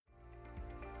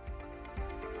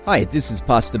Hi, this is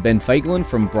Pastor Ben Fagelin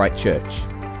from Bright Church.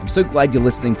 I'm so glad you're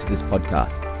listening to this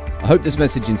podcast. I hope this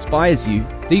message inspires you,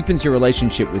 deepens your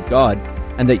relationship with God,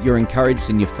 and that you're encouraged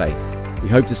in your faith. We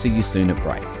hope to see you soon at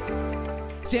Bright.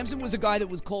 Samson was a guy that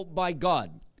was called by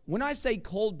God. When I say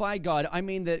called by God, I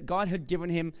mean that God had given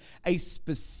him a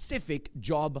specific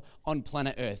job on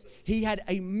planet Earth. He had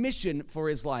a mission for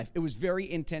his life. It was very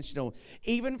intentional.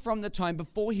 Even from the time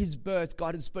before his birth,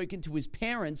 God had spoken to his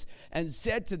parents and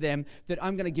said to them that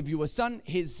I'm going to give you a son.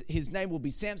 His name will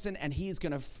be Samson, and he is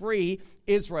going to free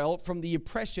Israel from the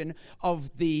oppression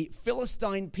of the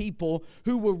Philistine people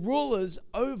who were rulers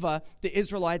over the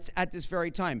Israelites at this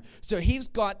very time. So he's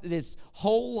got this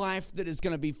whole life that is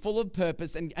going to be full of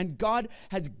purpose, and God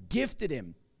has gifted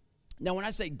him. Now, when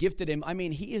I say gifted him, I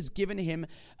mean he has given him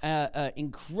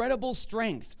incredible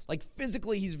strength. Like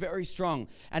physically, he's very strong,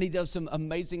 and he does some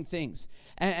amazing things.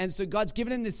 And so God's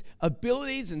given him this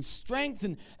abilities and strength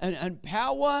and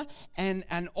power,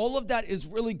 and all of that is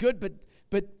really good.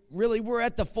 But really, we're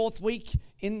at the fourth week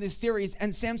in this series,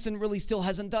 and Samson really still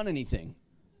hasn't done anything.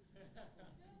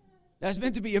 That's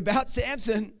meant to be about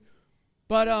Samson,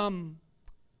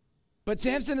 but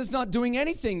Samson is not doing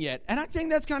anything yet. And I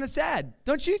think that's kind of sad.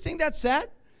 Don't you think that's sad?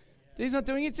 That he's not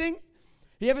doing anything?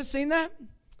 You ever seen that?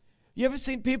 You ever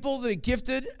seen people that are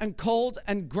gifted and called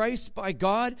and graced by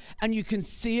God, and you can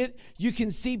see it? You can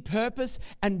see purpose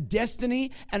and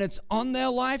destiny, and it's on their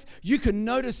life. You can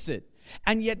notice it.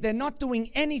 And yet they're not doing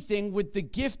anything with the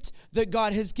gift that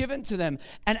God has given to them.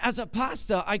 And as a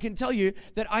pastor, I can tell you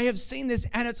that I have seen this,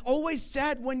 and it's always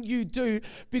sad when you do,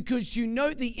 because you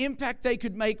know the impact they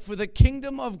could make for the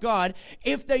kingdom of God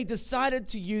if they decided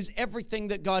to use everything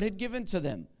that God had given to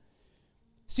them.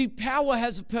 See, power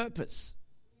has a purpose.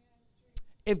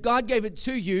 If God gave it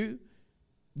to you,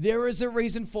 there is a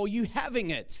reason for you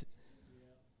having it.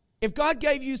 If God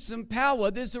gave you some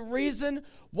power, there's a reason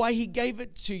why he gave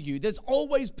it to you. There's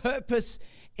always purpose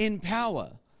in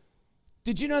power.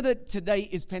 Did you know that today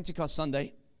is Pentecost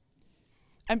Sunday?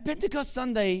 And Pentecost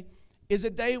Sunday is a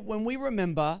day when we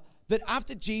remember that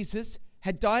after Jesus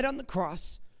had died on the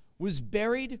cross, was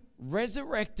buried,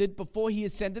 resurrected before he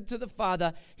ascended to the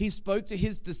Father, he spoke to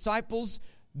his disciples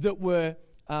that were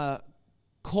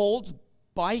called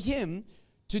by him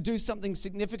to do something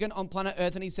significant on planet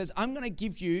Earth. And he says, I'm going to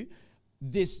give you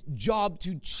this job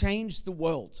to change the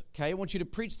world. Okay, I want you to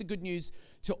preach the good news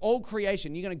to all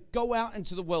creation. You're going to go out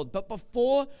into the world. But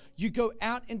before you go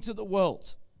out into the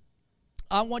world,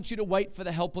 I want you to wait for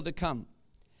the helper to come.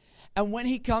 And when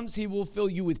he comes, he will fill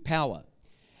you with power.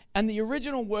 And the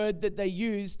original word that they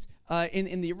used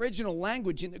in the original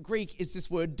language, in the Greek, is this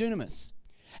word dunamis.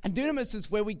 And dunamis is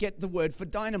where we get the word for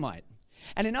dynamite.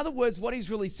 And in other words, what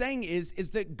he's really saying is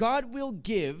that God will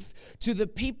give to the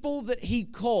people that he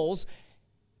calls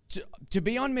to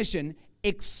be on mission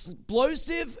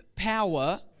explosive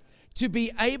power to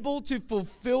be able to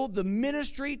fulfill the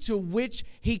ministry to which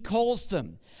he calls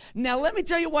them. Now, let me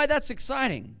tell you why that's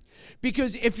exciting.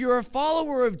 Because if you're a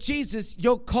follower of Jesus,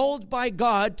 you're called by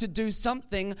God to do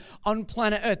something on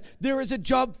planet Earth. There is a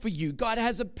job for you. God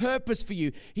has a purpose for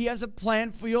you. He has a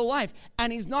plan for your life.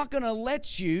 And he's not going to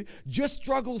let you just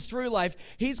struggle through life.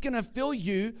 He's going to fill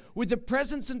you with the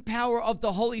presence and power of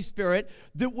the Holy Spirit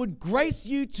that would grace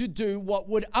you to do what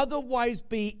would otherwise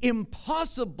be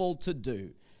impossible to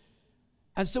do.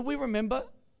 And so we remember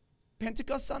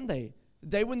Pentecost Sunday, the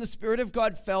day when the Spirit of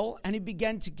God fell and he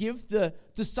began to give the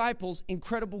disciples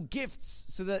incredible gifts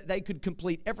so that they could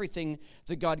complete everything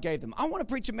that God gave them. I want to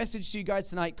preach a message to you guys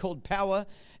tonight called Power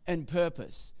and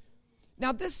Purpose.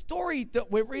 Now, this story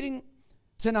that we're reading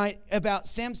tonight about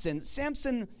Samson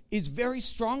is very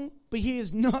strong, but he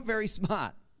is not very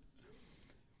smart.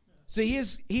 So he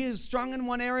is strong in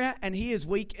one area and he is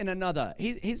weak in another.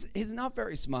 He's not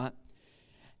very smart.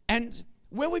 And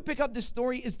where we pick up the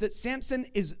story is that Samson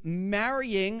is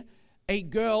marrying a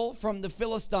girl from the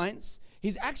Philistines.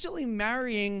 He's actually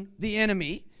marrying the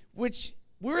enemy, which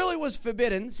really was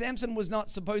forbidden. Samson was not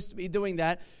supposed to be doing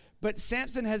that. But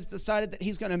Samson has decided that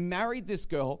he's going to marry this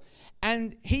girl.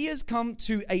 And he has come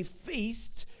to a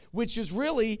feast, which is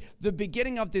really the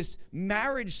beginning of this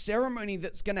marriage ceremony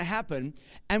that's going to happen.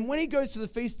 And when he goes to the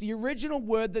feast, the original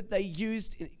word that they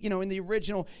used, in the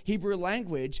original Hebrew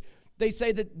language, they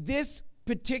say that this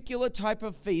particular type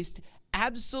of feast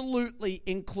absolutely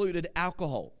included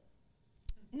alcohol.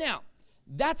 Now,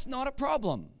 that's not a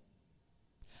problem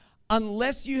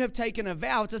unless you have taken a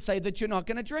vow to say that you're not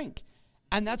going to drink.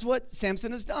 And that's what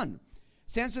Samson has done.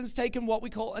 Samson's taken what we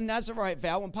call a Nazirite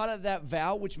vow, and part of that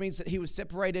vow, which means that he was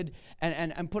separated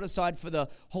and put aside for the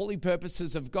holy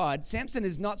purposes of God, Samson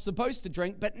is not supposed to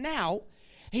drink, but now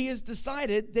he has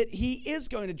decided that he is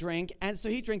going to drink, and so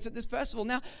he drinks at this festival.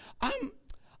 Now, I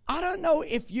don't know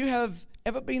if you have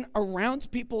ever been around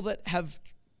people that have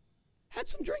had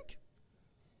some drink,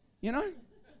 you know?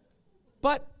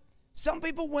 But some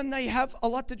people, when they have a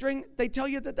lot to drink, they tell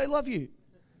you that they love you.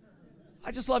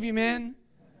 I just love you, man.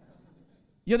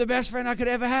 You're the best friend I could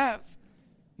ever have.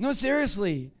 No,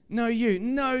 seriously. No, you.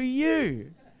 No,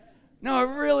 you. No, I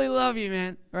really love you,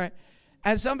 man. Right?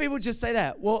 And some people just say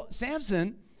that. Well,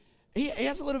 Samson, he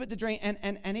has a little bit to drink,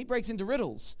 and he breaks into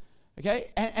riddles.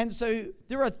 Okay? And so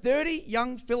there are 30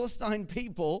 young Philistine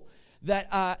people that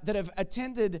have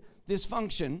attended this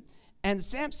function, and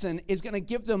Samson is going to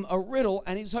give them a riddle,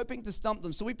 and he's hoping to stump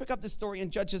them. So we pick up this story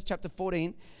in Judges chapter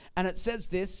 14, and it says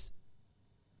this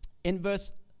in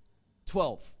verse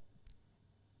 12.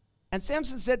 And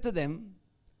Samson said to them,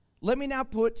 "Let me now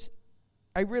put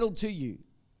a riddle to you.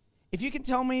 If you can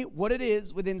tell me what it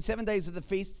is within 7 days of the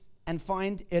feast and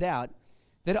find it out,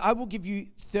 then I will give you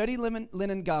 30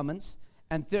 linen garments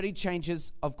and 30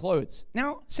 changes of clothes."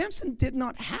 Now, Samson did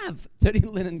not have 30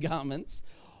 linen garments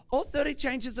or 30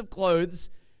 changes of clothes.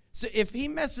 So if he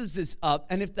messes this up,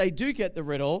 and if they do get the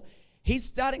riddle, he's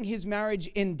starting his marriage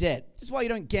in debt. This is why you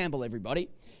don't gamble, everybody.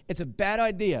 It's a bad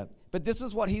idea. But this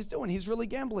is what he's doing. He's really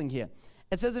gambling here.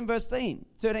 It says in verse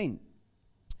 13,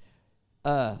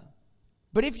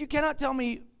 "But if you cannot tell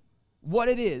me what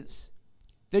it is,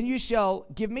 then you shall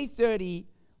give me 30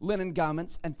 linen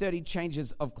garments and 30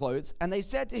 changes of clothes." And they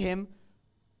said to him,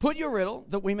 "Put your riddle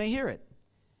that we may hear it."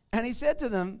 And he said to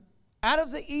them, "Out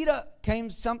of the eater came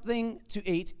something to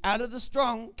eat. Out of the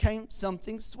strong came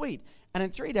something sweet. And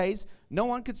in 3 days, no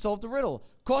one could solve the riddle."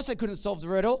 Of course I couldn't solve the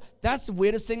riddle. That's the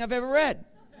weirdest thing I've ever read.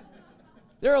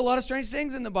 There are a lot of strange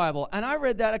things in the Bible. And I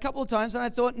read that a couple of times, and I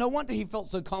thought, no wonder he felt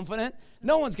so confident.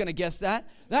 No one's going to guess that.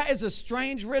 That is a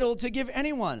strange riddle to give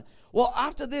anyone. Well,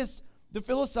 after this, the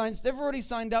Philistines, they've already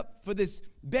signed up for this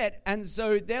bet. And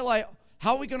so they're like,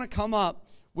 how are we going to come up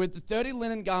with the 30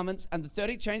 linen garments and the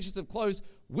 30 changes of clothes?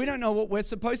 We don't know what we're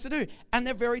supposed to do. And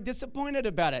they're very disappointed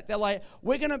about it. They're like,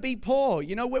 we're going to be poor.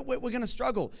 You know, we're going to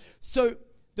struggle. So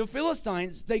the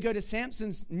Philistines, they go to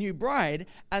Samson's new bride,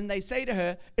 and they say to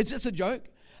her, "Is this a joke?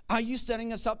 Are you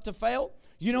setting us up to fail?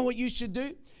 You know what you should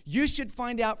do? You should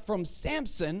find out from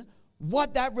Samson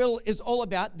what that riddle is all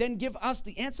about, then give us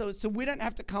the answer so we don't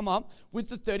have to come up with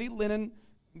the 30 linen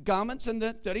garments and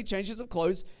the 30 changes of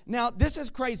clothes." Now, this is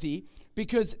crazy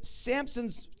because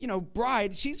Samson's,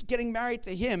 bride, she's getting married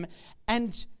to him,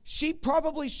 and she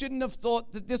probably shouldn't have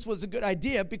thought that this was a good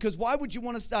idea, because why would you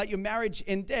want to start your marriage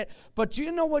in debt? But do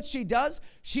you know what she does?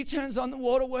 She turns on the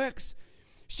waterworks.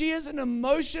 She is an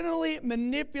emotionally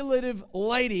manipulative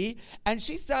lady, and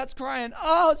she starts crying,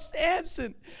 "Oh,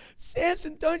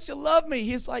 Samson, don't you love me?"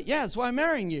 He's like, "Yeah, that's why I'm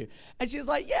marrying you." And she's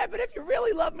like, "Yeah, but if you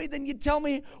really love me, then you'd tell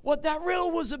me what that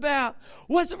riddle was about."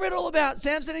 "What's the riddle about,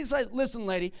 Samson?" He's like, "Listen,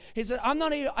 lady," he said, I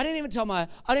didn't even tell my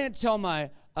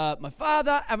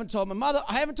father, I haven't told my mother,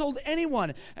 I haven't told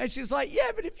anyone." And she's like,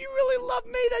 "Yeah, but if you really love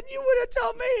me, then you would have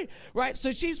told me." Right?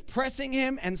 So she's pressing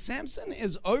him, and Samson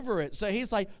is over it. So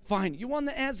he's like, "Fine, you want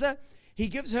the answer?" He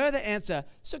gives her the answer.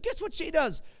 So guess what she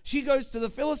does? She goes to the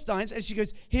Philistines, and she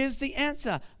goes, "Here's the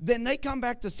answer." Then they come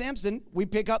back to Samson. We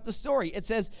pick up the story. It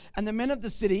says, "And the men of the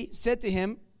city said to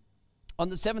him on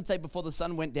the 7th day before the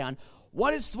sun went down,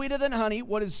 'What is sweeter than honey?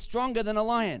 What is stronger than a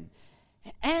lion?'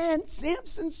 And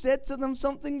Samson said to them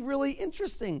something really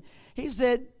interesting. He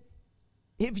said,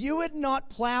 'If you had not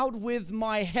plowed with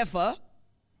my heifer,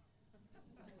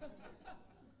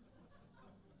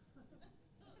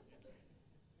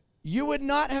 you would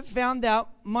not have found out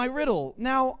my riddle.'"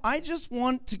 Now, I just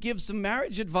want to give some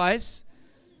marriage advice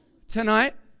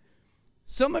tonight.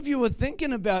 Some of you are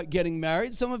thinking about getting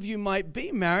married. Some of you might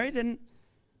be married. And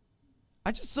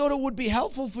I just thought it would be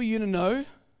helpful for you to know,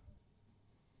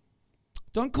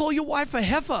 don't call your wife a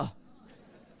heifer.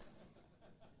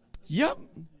 Yep.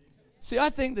 See, I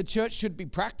think the church should be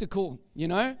practical,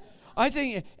 I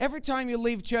think every time you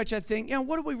leave church, I think,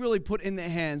 what did we really put in their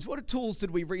hands? What tools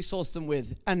did we resource them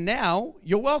with? And now,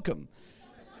 you're welcome.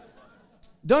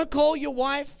 Don't call your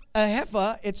wife a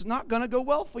heifer. It's not going to go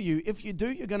well for you. If you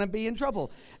do, you're going to be in trouble.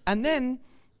 And then,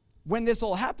 when this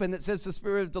all happened, it says the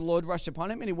Spirit of the Lord rushed upon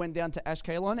him, and he went down to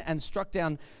Ashkelon and struck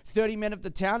down 30 men of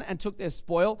the town and took their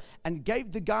spoil and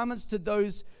gave the garments to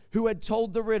those who had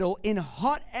told the riddle in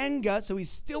hot anger. So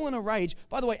he's still in a rage.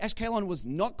 By the way, Ashkelon was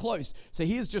not close, so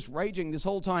he is just raging this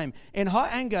whole time. In hot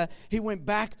anger, he went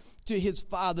back to his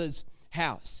father's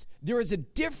house. There is a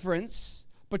difference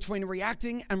between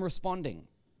reacting and responding.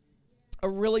 A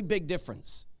really big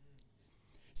difference.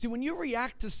 See, when you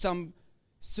react to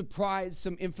surprise,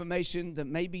 some information that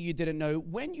maybe you didn't know.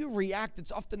 When you react,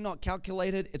 it's often not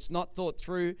calculated. It's not thought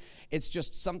through. It's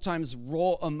just sometimes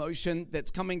raw emotion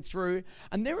that's coming through.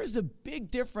 And there is a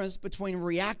big difference between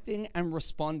reacting and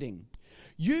responding.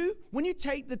 When you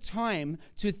take the time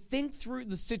to think through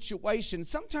the situation,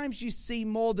 sometimes you see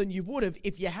more than you would have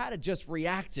if you had just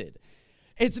reacted.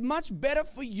 It's much better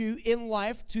for you in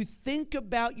life to think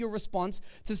about your response,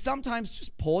 to sometimes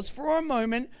just pause for a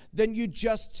moment than you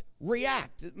just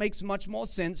react. It makes much more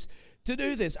sense to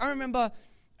do this. I remember,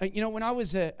 when I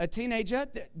was a teenager,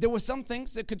 there were some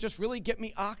things that could just really get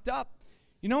me arced up.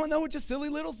 And they were just silly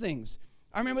little things.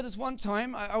 I remember this one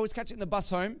time, I was catching the bus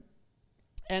home.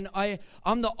 And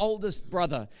I'm the oldest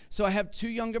brother. So I have 2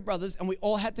 younger brothers, and we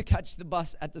all had to catch the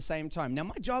bus at the same time. Now,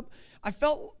 my job, I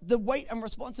felt the weight and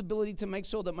responsibility to make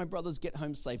sure that my brothers get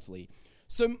home safely.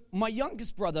 So my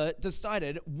youngest brother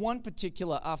decided one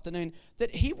particular afternoon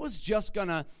that he was just going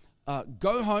to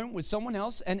go home with someone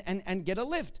else and get a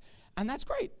lift. And that's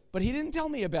great, but he didn't tell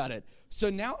me about it. So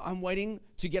now I'm waiting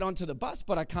to get onto the bus,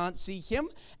 but I can't see him,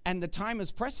 and the time is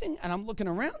pressing, and I'm looking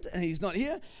around, and he's not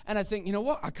here, and I think, you know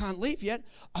what, I can't leave yet.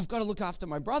 I've got to look after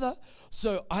my brother.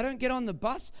 So I don't get on the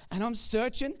bus, and I'm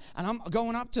searching, and I'm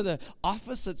going up to the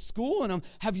office at school, and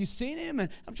have you seen him? And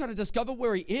I'm trying to discover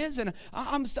where he is, and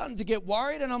I'm starting to get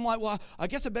worried, and I'm like, well, I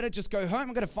guess I better just go home.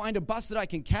 I'm going to find a bus that I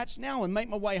can catch now and make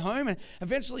my way home. And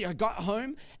eventually I got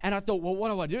home, and I thought, well,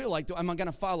 what do? Am I going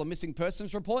to file a missing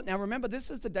persons report? Now, remember,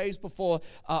 this is the days before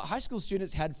high school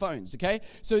students had phones, okay?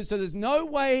 So there's no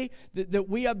way that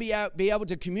we are be able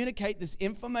to communicate this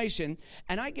information.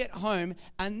 And I get home,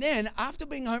 and then after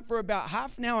being home for about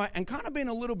half an hour and kind of being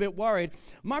a little bit worried,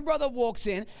 my brother walks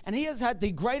in, and he has had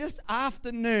the greatest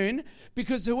afternoon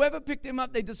because whoever picked him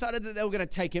up, they decided that they were going to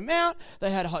take him out.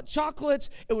 They had hot chocolates.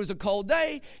 It was a cold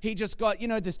day. He just got,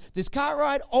 this car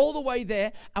ride all the way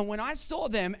there. And when I saw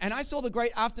them, and I saw the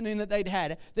great afternoon that they'd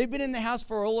had, they'd been in the house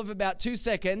for all of about 2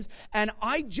 seconds, and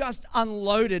I just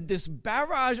unloaded this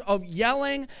barrage of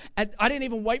yelling, and I didn't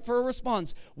even wait for a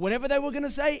response. Whatever they were going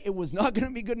to say, it was not going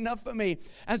to be good enough for me.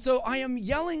 And so I am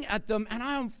yelling at them, and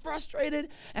I am frustrated,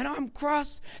 and I'm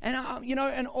cross, and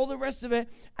and all the rest of it.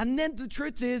 And then the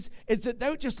truth is that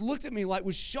they just looked at me like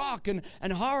with shock and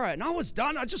horror, and I was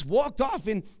done. I just walked off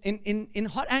in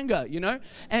hot anger,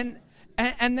 And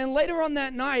then later on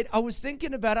that night, I was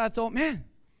thinking about it. I thought, man,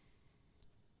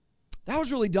 that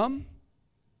was really dumb.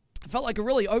 I felt like I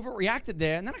really overreacted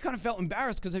there. And then I kind of felt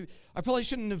embarrassed because I probably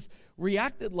shouldn't have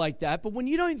reacted like that. But when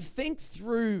you don't think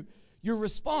through your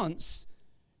response,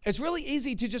 it's really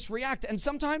easy to just react. And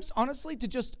sometimes, honestly, to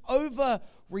just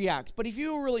overreact. But if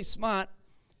you were really smart,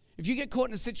 if you get caught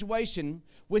in a situation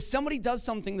where somebody does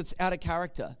something that's out of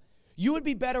character, you would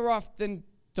be better off than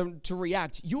to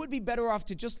react. You would be better off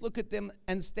to just look at them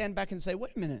and stand back and say,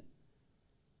 wait a minute.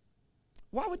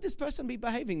 Why would this person be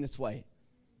behaving this way?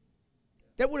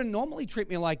 They wouldn't normally treat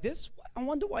me like this. I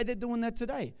wonder why they're doing that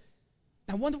today.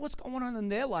 I wonder what's going on in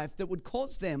their life that would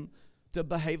cause them to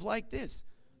behave like this.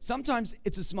 Sometimes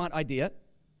it's a smart idea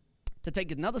to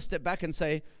take another step back and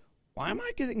say, why am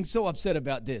I getting so upset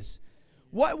about this?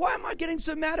 Why am I getting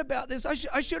so mad about this?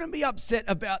 I shouldn't be upset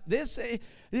about this.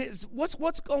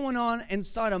 What's going on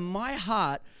inside of my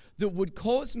heart that would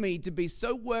cause me to be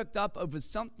so worked up over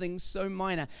something so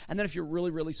minor? And then if you're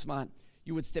really, really smart,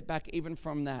 you would step back even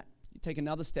from that. You take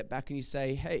another step back and you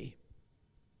say, hey,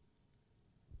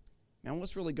 man,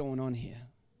 what's really going on here?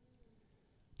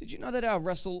 Did you know that our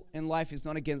wrestle in life is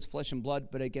not against flesh and blood,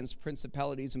 but against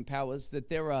principalities and powers? That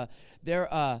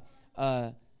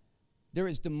there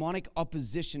is demonic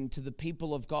opposition to the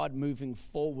people of God moving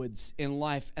forwards in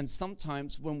life. And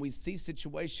sometimes when we see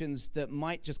situations that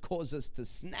might just cause us to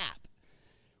snap,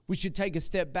 we should take a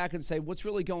step back and say, what's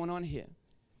really going on here?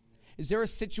 Is there a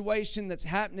situation that's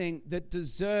happening that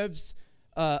deserves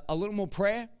a little more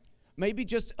prayer? Maybe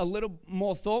just a little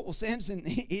more thought? Well, Samson,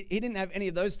 he didn't have any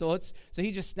of those thoughts, so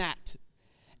he just snapped.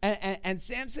 And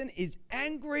Samson is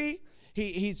angry.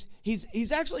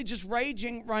 He's actually just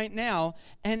raging right now,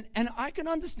 and I can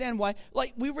understand why.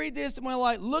 Like, we read this and we're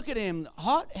like, look at him,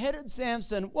 hot-headed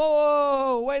Samson.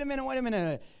 Whoa, wait a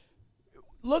minute.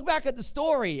 Look back at the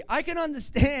story. I can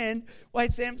understand why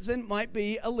Samson might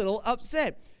be a little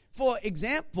upset. For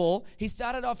example, he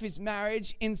started off his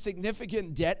marriage in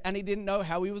significant debt, and he didn't know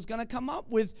how he was going to come up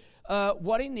with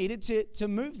what he needed to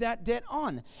move that debt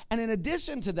on. And in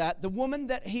addition to that, the woman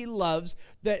that he loves,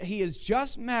 that he has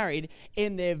just married,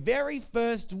 in their very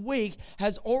first week,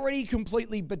 has already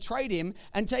completely betrayed him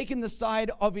and taken the side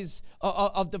of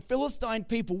the Philistine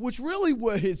people, which really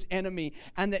were his enemy,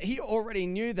 and that he already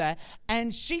knew that.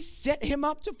 And she set him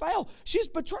up to fail. She's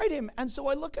betrayed him. And so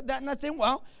I look at that and I think,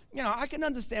 well, I can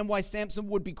understand why Samson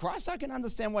would be cross. I can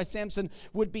understand why Samson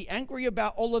would be angry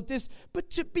about all of this. But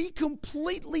to be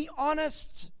completely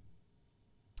honest,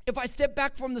 if I step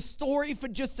back from the story for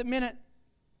just a minute,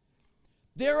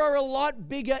 there are a lot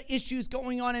bigger issues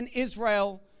going on in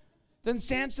Israel than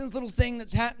Samson's little thing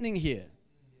that's happening here.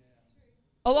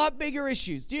 A lot bigger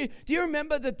issues. Do you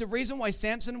remember that the reason why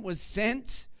Samson was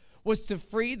sent was to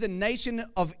free the nation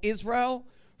of Israel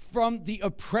from the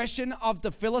oppression of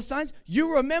the Philistines?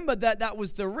 You remember that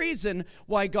was the reason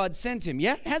why God sent him,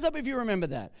 yeah? Hands up if you remember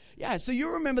that. Yeah, so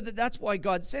you remember that that's why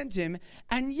God sent him.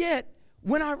 And yet,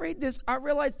 when I read this, I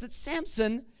realize that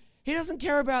Samson, he doesn't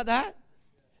care about that.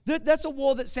 That's a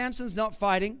war that Samson's not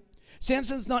fighting.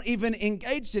 Samson's not even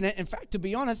engaged in it. In fact, to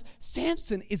be honest,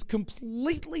 Samson is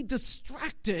completely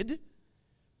distracted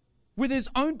with his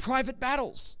own private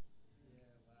battles.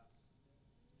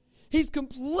 He's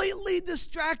completely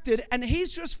distracted, and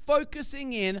he's just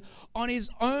focusing in on his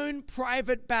own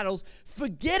private battles,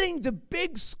 forgetting the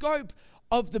big scope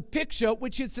of the picture,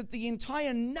 which is that the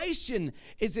entire nation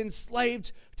is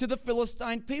enslaved to the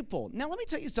Philistine people. Now, let me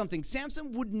tell you something.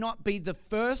 Samson would not be the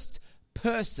first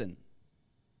person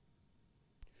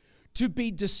to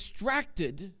be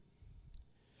distracted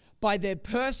by their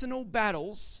personal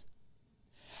battles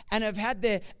and have had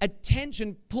their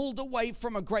attention pulled away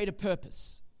from a greater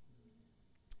purpose.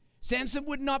 Samson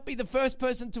would not be the first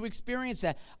person to experience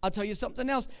that. I'll tell you something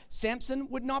else. Samson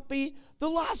would not be the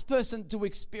last person to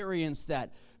experience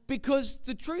that. Because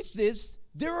the truth is,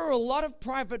 there are a lot of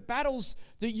private battles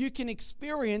that you can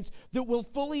experience that will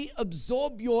fully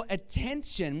absorb your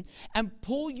attention and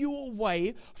pull you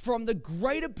away from the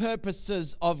greater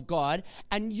purposes of God,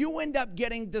 and you end up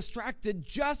getting distracted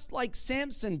just like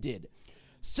Samson did.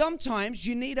 Sometimes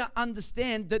you need to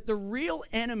understand that the real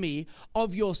enemy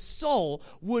of your soul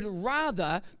would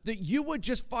rather that you were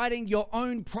just fighting your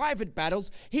own private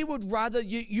battles. He would rather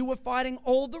you were fighting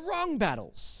all the wrong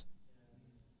battles.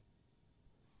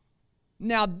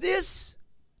 Now, this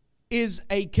is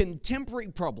a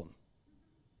contemporary problem.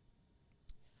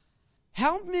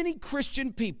 How many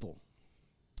Christian people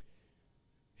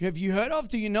have you heard of,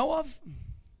 do you know of,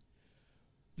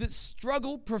 that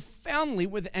struggle profoundly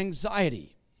with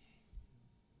anxiety?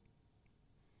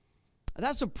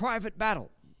 That's a private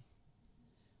battle.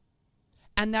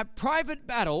 And that private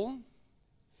battle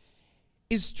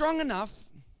is strong enough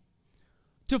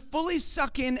to fully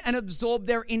suck in and absorb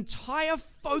their entire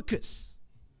focus,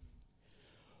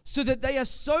 so that they are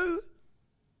so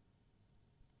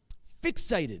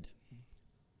fixated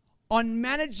on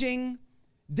managing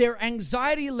their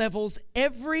anxiety levels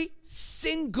every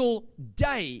single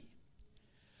day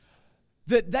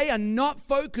that they are not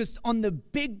focused on the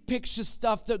big picture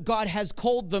stuff that God has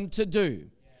called them to do.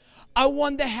 I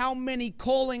wonder how many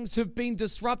callings have been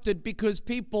disrupted because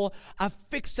people are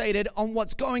fixated on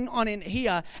what's going on in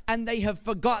here, and they have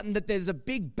forgotten that there's a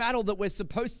big battle that we're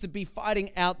supposed to be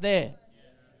fighting out there.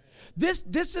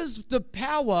 This is the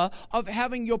power of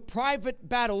having your private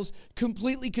battles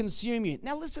completely consume you.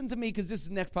 Now listen to me, because this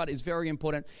next part is very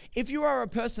important. If you are a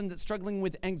person that's struggling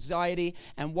with anxiety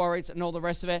and worries and all the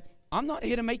rest of it, I'm not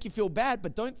here to make you feel bad,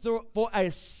 but don't for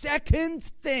a second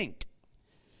think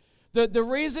that the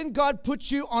reason God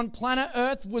put you on planet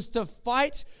Earth was to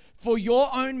fight for your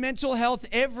own mental health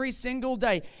every single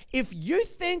day. If you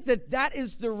think that that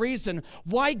is the reason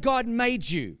why God made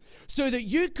you, so that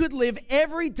you could live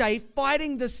every day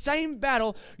fighting the same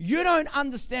battle, you don't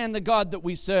understand the God that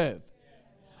we serve.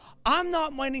 I'm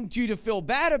not wanting you to feel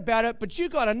bad about it, but you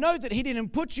got to know that He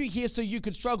didn't put you here so you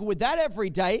could struggle with that every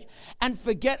day and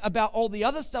forget about all the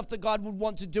other stuff that God would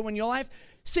want to do in your life.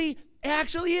 See, it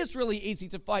actually is really easy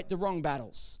to fight the wrong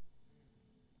battles.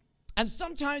 And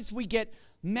sometimes we get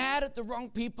mad at the wrong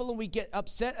people, and we get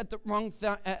upset at the wrong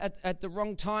at the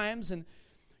wrong times. And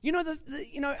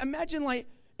imagine, like,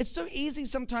 it's so easy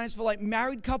sometimes for like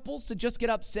married couples to just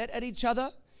get upset at each other.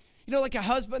 Like a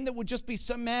husband that would just be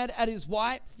so mad at his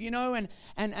wife,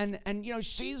 and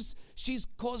she's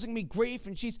causing me grief,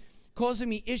 and she's causing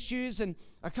me issues, and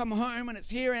I come home and it's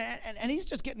here, and he's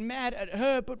just getting mad at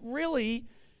her, but really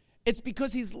it's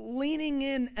because he's leaning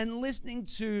in and listening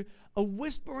to a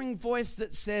whispering voice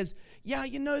that says, yeah,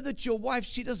 you know that your wife,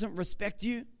 she doesn't respect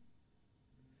you.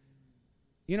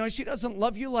 She doesn't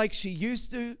love you like she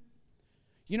used to.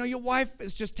 Your wife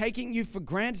is just taking you for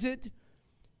granted.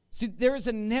 See, there is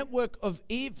a network of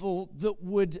evil that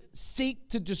would seek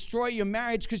to destroy your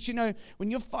marriage, because,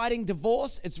 when you're fighting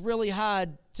divorce, it's really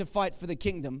hard to fight for the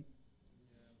kingdom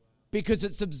because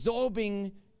it's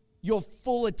absorbing your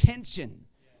full attention.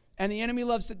 And the enemy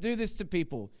loves to do this to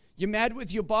people. You're mad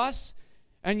with your boss,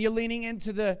 and you're leaning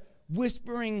into the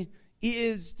whispering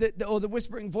ears or the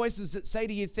whispering voices that say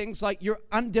to you things like, you're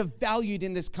undervalued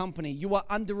in this company, you are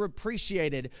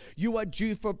underappreciated, you are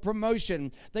due for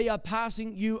promotion, they are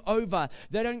passing you over,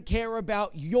 they don't care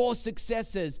about your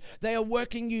successes, they are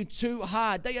working you too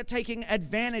hard, they are taking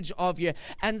advantage of you,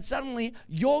 and suddenly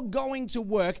you're going to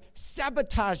work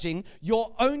sabotaging your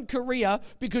own career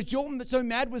because you're so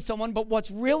mad with someone. But what's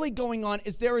really going on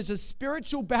is there is a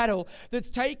spiritual battle that's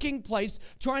taking place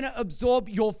trying to absorb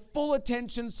your full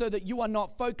attention so that you are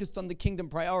not focused on the kingdom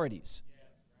priorities.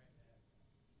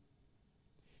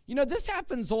 You know, this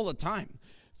happens all the time.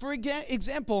 For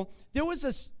example, there was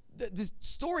this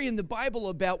story in the Bible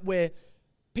about where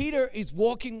Peter is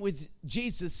walking with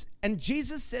Jesus, and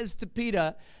Jesus says to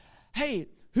Peter, hey,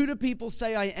 who do people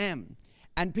say I am?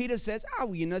 And Peter says,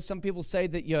 some people say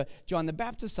that you're John the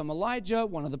Baptist, some Elijah,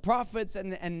 one of the prophets,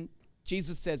 and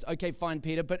Jesus says, okay, fine,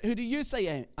 Peter, but who do you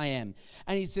say I am?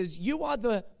 And he says, you are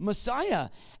the Messiah.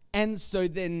 And so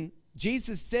then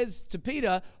Jesus says to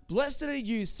Peter, blessed are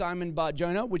you, Simon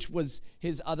Bar-Jonah, which was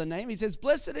his other name. He says,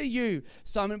 blessed are you,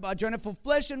 Simon Bar-Jonah, for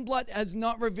flesh and blood has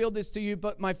not revealed this to you,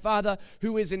 but my Father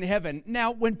who is in heaven.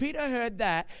 Now, when Peter heard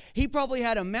that, he probably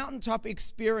had a mountaintop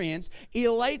experience,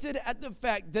 elated at the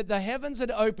fact that the heavens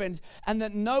had opened and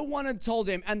that no one had told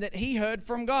him and that he heard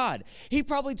from God. He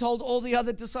probably told all the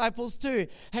other disciples too,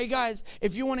 hey guys,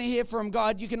 if you want to hear from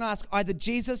God, you can ask either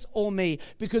Jesus or me,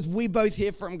 because we both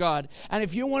hear from God. And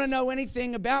if you want to know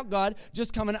anything about God,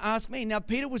 just come and ask me. Now,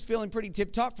 Peter was feeling pretty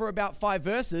tip-top for about 5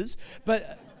 verses,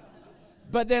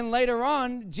 but then later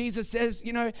on, Jesus says,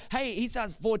 hey, he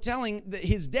starts foretelling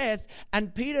his death,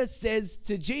 and Peter says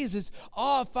to Jesus,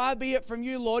 oh, far be it from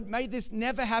you, Lord, may this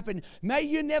never happen. May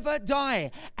you never die.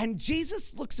 And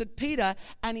Jesus looks at Peter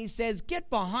and he says, get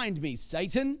behind me,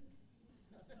 Satan.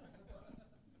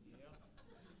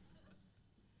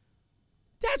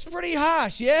 That's pretty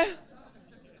harsh, yeah?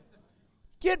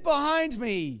 Get behind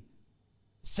me,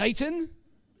 Satan.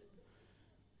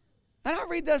 And I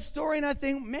read that story and I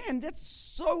think, man, that's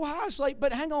so harsh.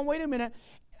 But hang on, wait a minute.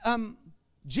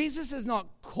 Jesus is not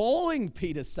calling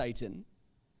Peter Satan.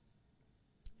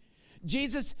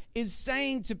 Jesus is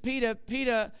saying to Peter,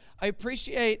 Peter, I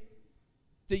appreciate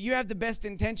that you have the best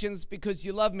intentions because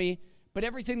you love me, but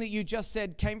everything that you just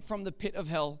said came from the pit of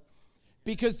hell.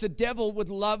 Because the devil would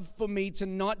love for me to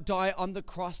not die on the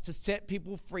cross to set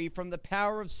people free from the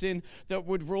power of sin that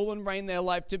would rule and reign their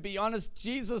life. To be honest,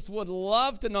 Jesus would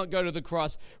love to not go to the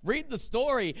cross. Read the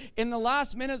story. In the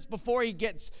last minutes before he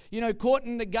gets, caught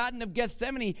in the Garden of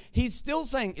Gethsemane, he's still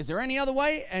saying, is there any other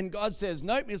way? And God says,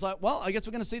 nope. He's like, well, I guess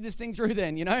we're going to see this thing through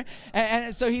then,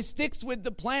 And so he sticks with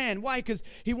the plan. Why? Because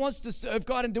he wants to serve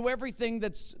God and do everything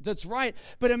that's right.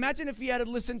 But imagine if he had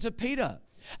listened to Peter.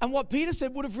 And what Peter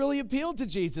said would have really appealed to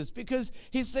Jesus, because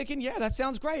he's thinking, yeah, that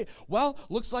sounds great. Well,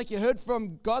 looks like you heard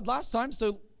from God last time,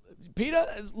 so Peter,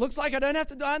 it looks like I don't have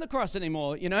to die on the cross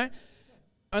anymore,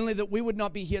 Only that we would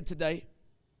not be here today,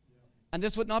 and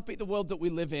this would not be the world that we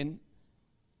live in.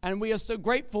 And we are so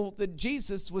grateful that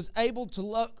Jesus was able to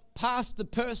look past the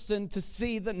person to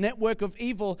see the network of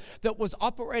evil that was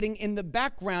operating in the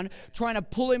background, trying to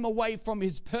pull him away from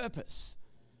his purpose.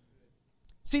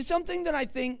 See, something that I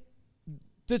think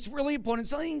that's really important,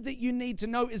 something that you need to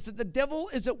know, is that the devil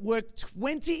is at work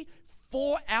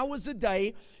 24 hours a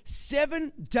day,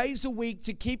 7 days a week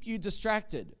to keep you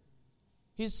distracted.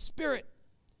 His spirit,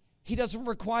 he doesn't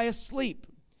require sleep.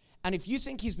 And if you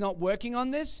think he's not working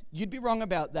on this, you'd be wrong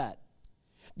about that.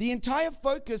 The entire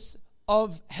focus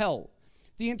of hell,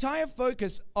 the entire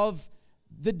focus of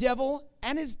the devil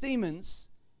and his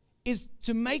demons is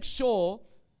to make sure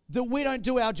that we don't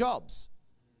do our jobs.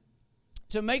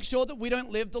 To make sure that we don't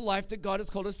live the life that God has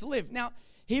called us to live. Now,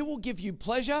 he will give you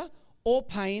pleasure or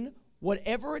pain,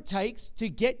 whatever it takes to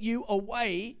get you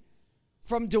away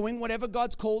from doing whatever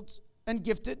God's called and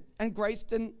gifted and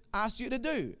graced and asked you to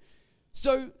do.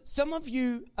 So some of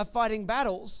you are fighting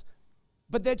battles,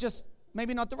 but they're just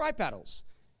maybe not the right battles.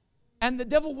 And the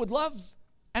devil would love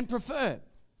and prefer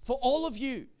for all of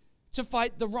you to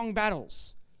fight the wrong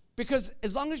battles. Because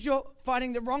as long as you're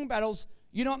fighting the wrong battles,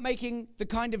 you're not making the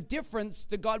kind of difference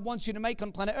that God wants you to make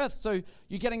on planet Earth. So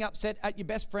you're getting upset at your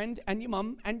best friend and your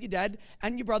mum and your dad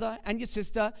and your brother and your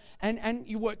sister and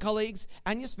your work colleagues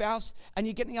and your spouse, and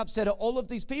you're getting upset at all of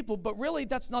these people. But really,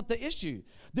 that's not the issue.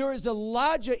 There is a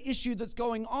larger issue that's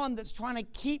going on that's trying to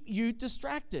keep you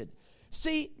distracted.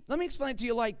 See, let me explain it to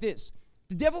you like this.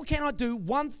 The devil cannot do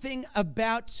one thing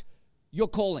about your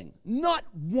calling. Not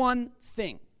one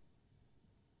thing.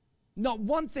 Not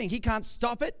one thing. He can't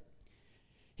stop it.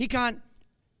 He can't,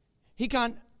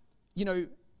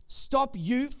 stop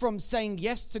you from saying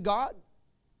yes to God.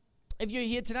 if you're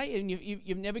here today and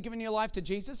you've never given your life to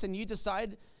Jesus and you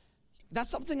decide, that's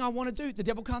something I want to do, the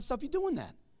devil can't stop you doing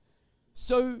that.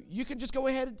 So you can just go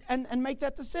ahead and make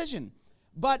that decision.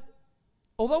 But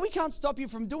although he can't stop you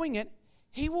from doing it,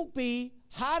 he will be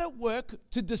hard at work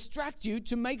to distract you,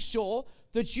 to make sure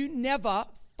that you never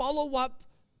follow up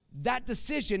that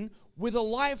decision with a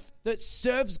life that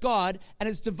serves God and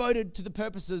is devoted to the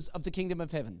purposes of the kingdom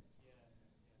of heaven.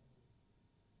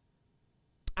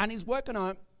 And he's working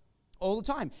on it all the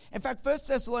time. In fact, 1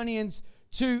 Thessalonians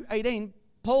 2:18,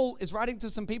 Paul is writing to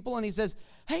some people and he says,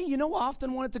 hey, I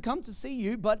often wanted to come to see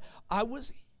you, but I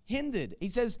was hindered. He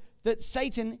says that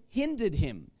Satan hindered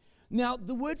him. Now,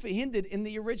 the word for hindered in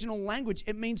the original language,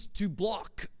 it means to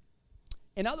block.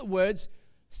 In other words,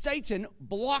 Satan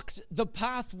blocked the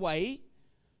pathway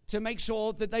to make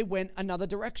sure that they went another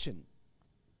direction.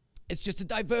 It's just a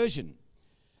diversion.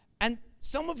 And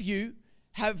some of you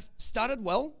have started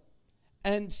well,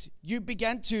 and you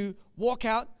began to walk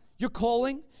out your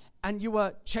calling, and you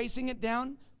were chasing it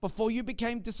down before you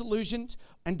became disillusioned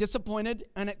and disappointed,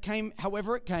 and it came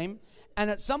however it came. And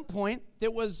at some point,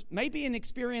 there was maybe an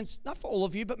experience, not for all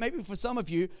of you, but maybe for some of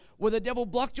you, where the devil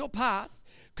blocked your path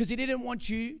because he didn't want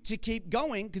you to keep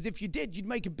going, because if you did, you'd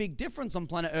make a big difference on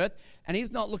planet Earth, and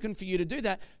he's not looking for you to do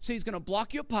that. So he's going to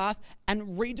block your path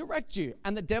and redirect you.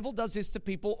 And the devil does this to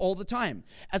people all the time.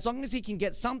 As long as he can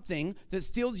get something that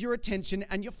steals your attention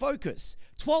and your focus.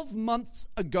 12 months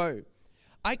ago,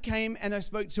 I came and I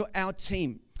spoke to our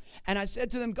team. And I said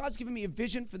to them, God's given me a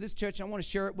vision for this church. I want to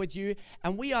share it with you.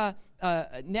 And we are,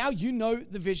 now you know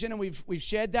the vision, and we've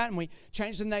shared that, and we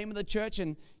changed the name of the church,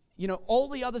 and all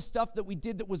the other stuff that we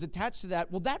did that was attached to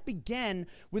that. Well, that began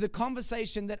with a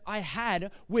conversation that I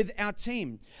had with our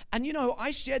team. And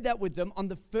I shared that with them on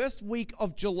the first week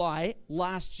of July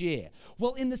last year.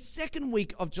 Well, in the second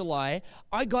week of July,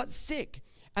 I got sick.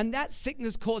 And that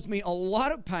sickness caused me a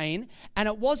lot of pain, and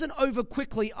it wasn't over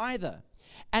quickly either.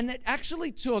 And it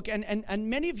actually took, and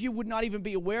many of you would not even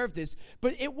be aware of this,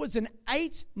 but it was an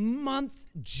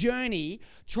 8-month journey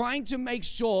trying to make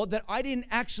sure that I didn't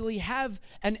actually have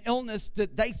an illness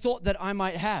that they thought that I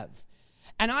might have.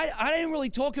 And I didn't really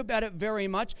talk about it very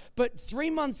much, but 3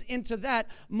 months into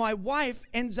that, my wife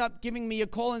ends up giving me a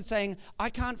call and saying, I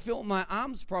can't feel my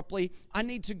arms properly. I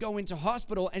need to go into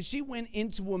hospital. And she went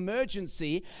into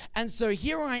emergency. And so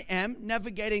here I am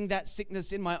navigating that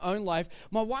sickness in my own life.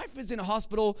 My wife is in a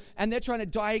hospital, and they're trying to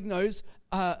diagnose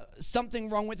something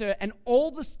wrong with her. And all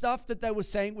the stuff that they were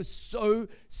saying was so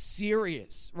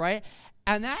serious, right?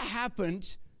 And that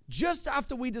happened just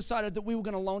after we decided that we were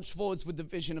going to launch forwards with the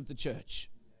vision of the church.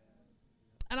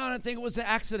 And I don't think it was an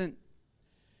accident.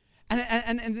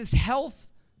 And this health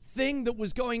thing that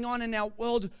was going on in our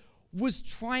world was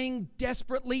trying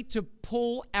desperately to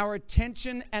pull our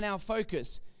attention and our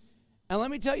focus. And let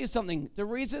me tell you something. The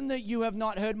reason that you have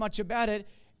not heard much about it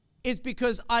is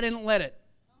because I didn't let it.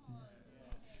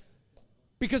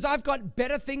 Because I've got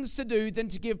better things to do than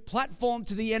to give platform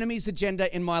to the enemy's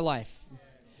agenda in my life.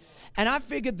 And I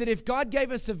figured that if God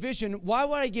gave us a vision, why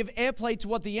would I give airplay to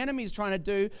what the enemy is trying to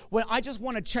do when I just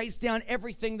want to chase down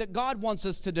everything that God wants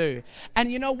us to do?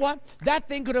 And you know what? That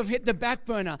thing could have hit the back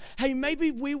burner. Hey,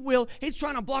 maybe we will. He's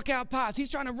trying to block our path. He's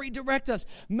trying to redirect us.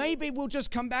 Maybe we'll just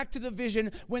come back to the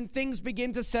vision when things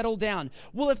begin to settle down.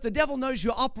 Well, if the devil knows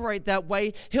you operate that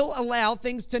way, he'll allow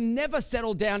things to never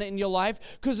settle down in your life,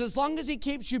 because as long as he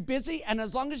keeps you busy and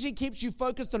as long as he keeps you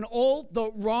focused on all the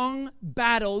wrong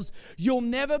battles, you'll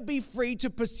never be free to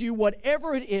pursue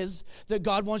whatever it is that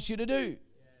God wants you to do.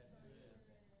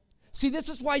 See, this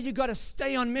is why you got to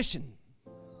stay on mission.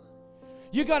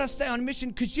 You got to stay on mission,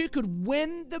 because you could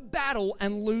win the battle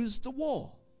and lose the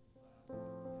war.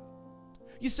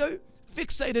 You're so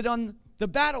fixated on the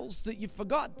battles that you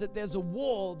forgot that there's a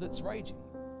war that's raging.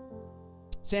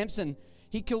 Samson,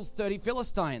 he kills 30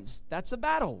 Philistines. That's a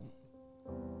battle.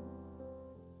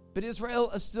 But Israel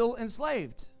is still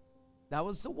enslaved. That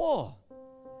was the war.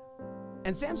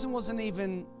 And Samson wasn't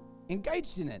even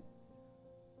engaged in it.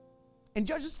 In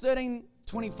Judges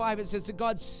 13:25, it says that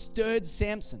God stirred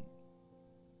Samson.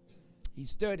 He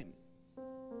stirred him.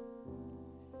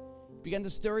 He began to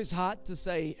stir his heart to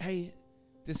say, hey,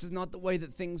 this is not the way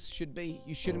that things should be.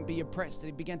 You shouldn't be oppressed.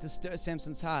 And he began to stir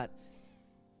Samson's heart.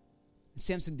 And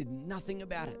Samson did nothing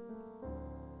about it.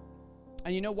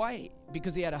 And you know why?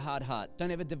 Because he had a hard heart.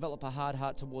 Don't ever develop a hard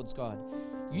heart towards God.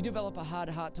 You develop a hard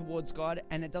heart towards God,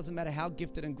 and it doesn't matter how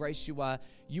gifted and graced you are,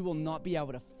 you will not be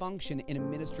able to function in a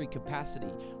ministry capacity.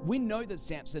 We know that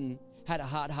Samson had a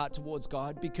hard heart towards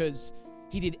God because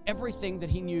He did everything that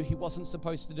he knew he wasn't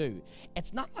supposed to do.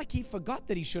 It's not like he forgot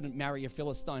that he shouldn't marry a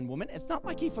Philistine woman. It's not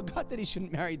like he forgot that he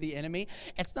shouldn't marry the enemy.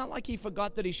 It's not like he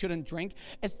forgot that he shouldn't drink.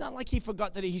 It's not like he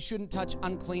forgot that he shouldn't touch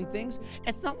unclean things.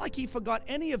 It's not like he forgot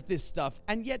any of this stuff.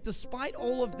 And yet, despite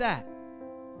all of that,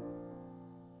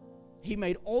 he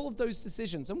made all of those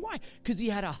decisions. And why? Because he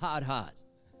had a hard heart.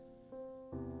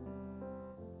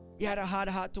 He had a hard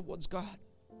heart towards God.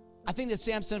 I think that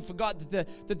Samson forgot that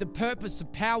the purpose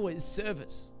of power is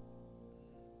service.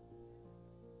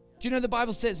 Do you know the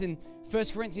Bible says in 1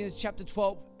 Corinthians chapter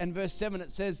 12 and verse 7,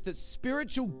 it says that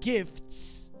spiritual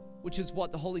gifts, which is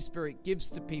what the Holy Spirit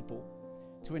gives to people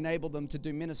to enable them to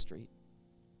do ministry,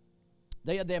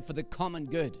 they are there for the common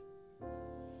good.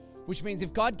 Which means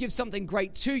if God gives something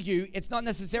great to you, it's not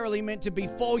necessarily meant to be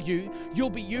for you. You'll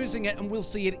be using it and we'll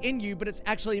see it in you, but it's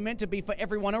actually meant to be for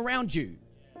everyone around you.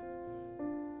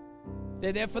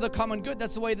 They're there for the common good.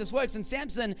 That's the way this works. And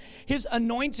Samson, his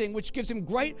anointing, which gives him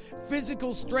great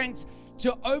physical strength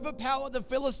to overpower the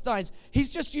Philistines,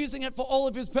 he's just using it for all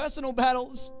of his personal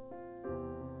battles.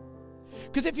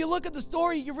 Because if you look at the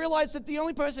story, you realize that the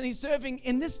only person he's serving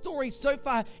in this story so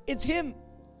far, it's him.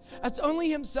 It's only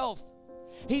himself.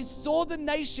 He saw the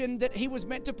nation that he was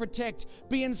meant to protect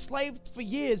be enslaved for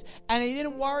years, and he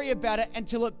didn't worry about it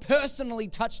until it personally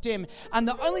touched him. And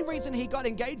the only reason he got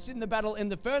engaged in the battle in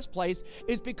the first place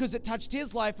is because it touched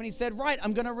his life, and he said, right,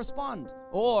 I'm going to respond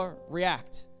or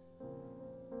react.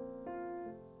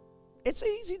 It's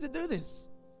easy to do this.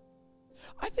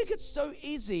 I think it's so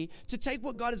easy to take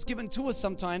what God has given to us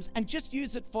sometimes and just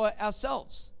use it for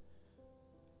ourselves.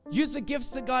 Use the gifts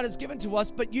that God has given to us,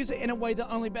 but use it in a way that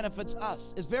only benefits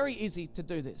us. It's very easy to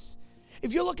do this.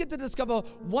 If you're looking to discover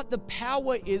what the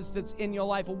power is that's in your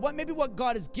life, or maybe what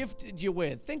God has gifted you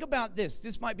with, think about this.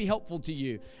 This might be helpful to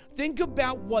you. Think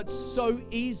about what's so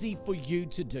easy for you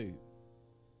to do.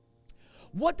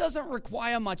 What doesn't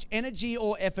require much energy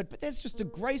or effort, but there's just a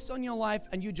grace on your life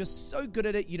and you're just so good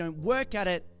at it, you don't work at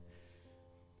it.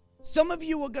 Some of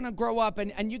you are going to grow up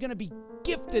and you're going to be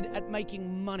gifted at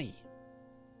making money.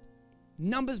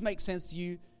 Numbers make sense to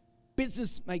you.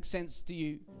 Business makes sense to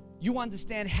you. You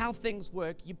understand how things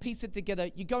work. You piece it together.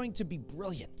 You're going to be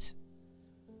brilliant.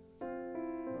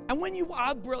 And when you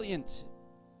are brilliant,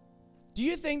 do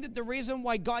you think that the reason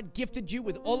why God gifted you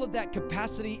with all of that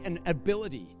capacity and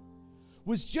ability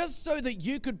was just so that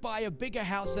you could buy a bigger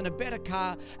house and a better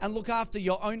car and look after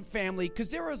your own family? Because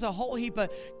there is a whole heap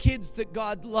of kids that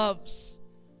God loves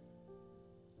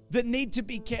that need to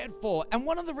be cared for. And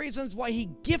one of the reasons why he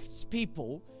gifts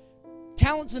people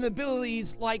talents and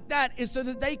abilities like that is so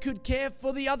that they could care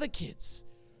for the other kids,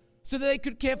 so that they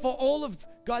could care for all of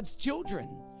God's children.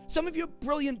 Some of you are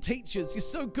brilliant teachers. You're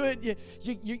so good.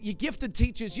 You're gifted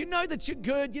teachers. You know that you're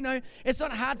good. You know, it's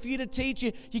not hard for you to teach.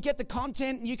 You get the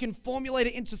content and you can formulate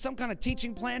it into some kind of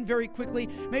teaching plan very quickly.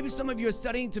 Maybe some of you are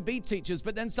studying to be teachers,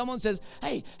 but then someone says,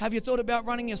 hey, have you thought about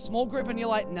running a small group? And you're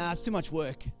like, nah, it's too much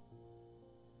work.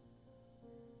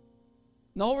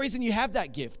 The whole reason you have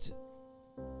that gift,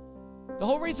 the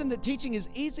whole reason that teaching is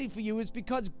easy for you is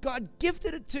because God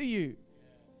gifted it to you.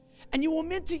 And you were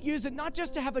meant to use it not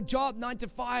just to have a job 9 to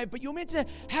 5, but you're meant to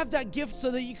have that gift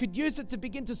so that you could use it to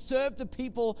begin to serve the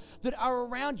people that are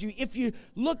around you. If you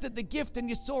looked at the gift and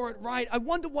you saw it right, I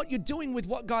wonder what you're doing with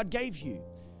what God gave you.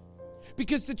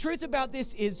 Because the truth about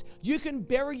this is you can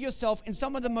bury yourself in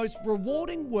some of the most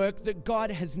rewarding work that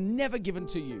God has never given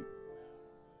to you.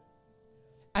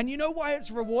 And you know why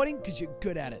it's rewarding? Because you're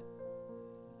good at it.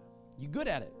 You're good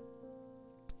at it.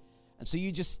 And so you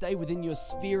just stay within your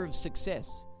sphere of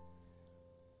success.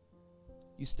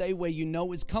 You stay where you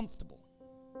know is comfortable.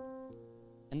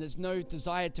 And there's no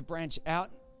desire to branch out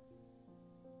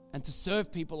and to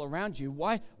serve people around you.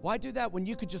 Why do that when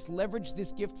you could just leverage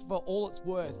this gift for all it's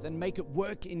worth and make it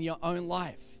work in your own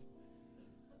life?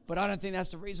 But I don't think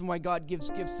that's the reason why God gives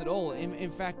gifts at all.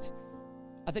 In fact,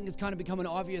 I think it's kind of becoming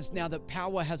obvious now that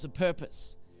power has a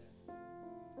purpose.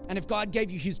 And if God gave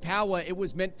you his power, it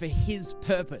was meant for his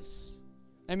purpose.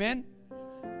 Amen?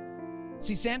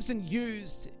 See, Samson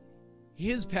used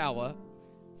his power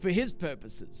for his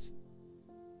purposes.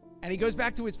 And he goes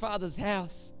back to his father's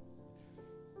house.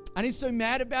 And he's so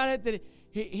mad about it that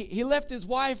he left his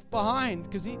wife behind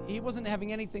because he wasn't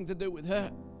having anything to do with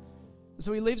her.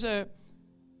 So he leaves her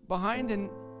behind and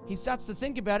he starts to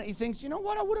think about it. He thinks, you know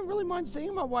what? I wouldn't really mind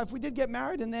seeing my wife. We did get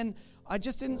married and then I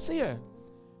just didn't see her.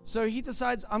 So he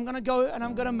decides, I'm going to go and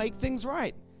I'm going to make things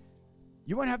right.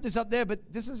 You won't have this up there, but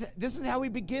this is how he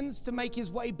begins to make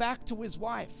his way back to his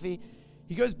wife. He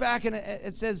goes back and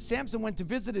it says Samson went to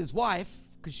visit his wife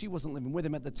because she wasn't living with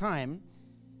him at the time.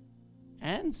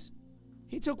 And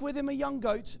he took with him a young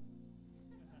goat.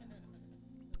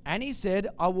 And he said,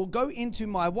 I will go into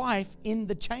my wife in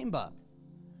the chamber.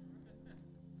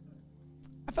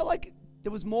 I felt like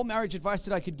there was more marriage advice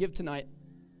that I could give tonight.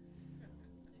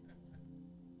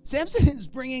 Samson is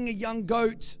bringing a young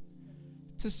goat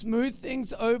to smooth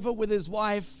things over with his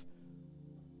wife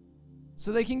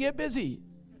so they can get busy.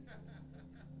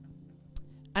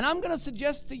 And I'm going to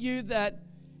suggest to you that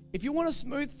if you want to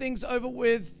smooth things over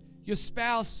with your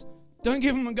spouse, don't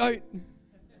give them a goat.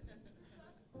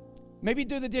 Maybe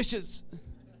do the dishes.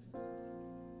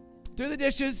 Do the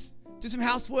dishes, do some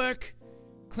housework,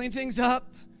 clean things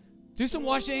up, do some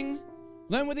washing,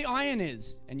 learn where the iron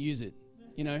is and use it,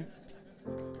 you know.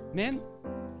 Men,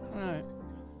 I don't know.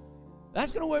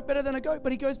 That's going to work better than a goat.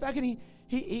 But he goes back and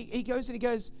he goes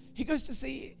to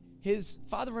see his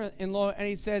father-in-law and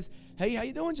he says, hey, how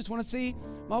you doing? Just want to see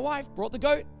my wife. Brought the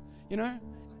goat, you know.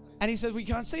 And he says, we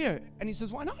can't see her. And he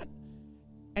says, why not?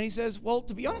 And he says, well,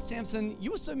 to be honest, Samson,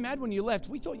 you were so mad when you left.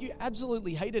 We thought you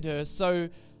absolutely hated her. So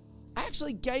I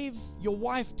actually gave your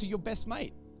wife to your best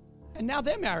mate. And now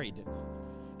they're married.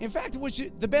 In fact, it was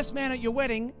the best man at your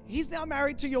wedding. He's now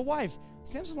married to your wife.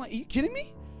 Samson's like, are you kidding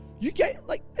me?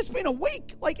 It's been a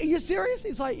week. Like, are you serious?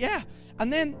 He's like, yeah.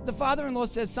 And then the father-in-law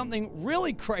says something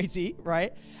really crazy,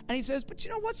 right? And he says, but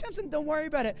you know what, Samson, don't worry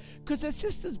about it, because her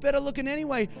sister's better looking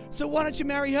anyway. So why don't you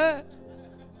marry her?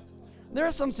 There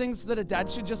are some things that a dad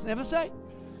should just never say.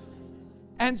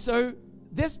 And so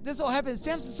this all happens.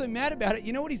 Samson's so mad about it.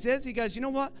 You know what he says? He goes, you know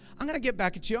what? I'm going to get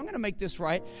back at you. I'm going to make this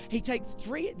right. He takes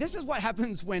this is what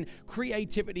happens when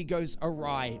creativity goes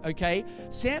awry, okay?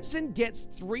 Samson gets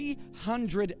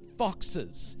 300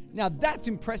 foxes. Now that's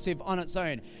impressive on its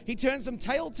own. He turns them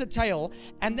tail to tail,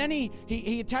 and then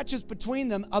he attaches between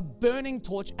them a burning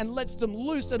torch and lets them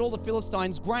loose at all the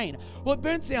Philistines' grain. Well, it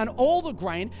burns down all the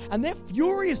grain, and they're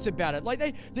furious about it. Like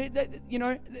they you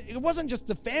know, it wasn't just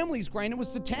the family's grain; it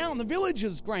was the town, the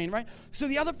village's grain, right? So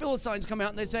the other Philistines come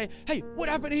out and they say, "Hey, what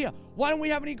happened here? Why don't we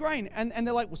have any grain?" And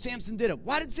they're like, "Well, Samson did it."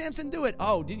 Why did Samson do it?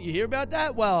 Oh, didn't you hear about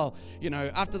that? Well, you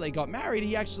know, after they got married,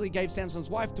 he actually gave Samson's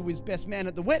wife to his best man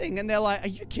at the wedding, and they're like, "Are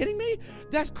you kidding me?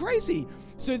 That's crazy."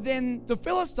 So then the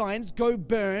Philistines go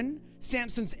burn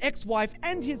Samson's ex-wife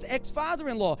and his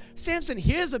ex-father-in-law. Samson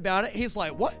hears about it. He's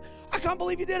like, what? I can't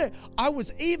believe you did it. I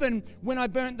was even when I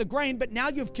burnt the grain, but now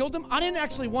you've killed him. I didn't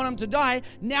actually want him to die.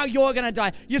 Now you're going to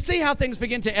die. You see how things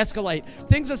begin to escalate.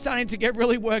 Things are starting to get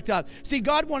really worked up. See,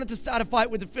 God wanted to start a fight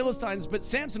with the Philistines, but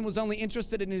Samson was only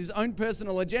interested in his own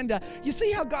personal agenda. You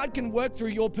see how God can work through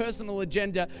your personal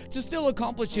agenda to still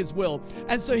accomplish his will.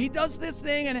 And so he does this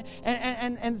thing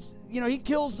and you know, he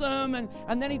kills them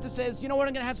and then he just says, you know what,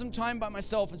 I'm going to have some time by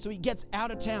myself. And so he gets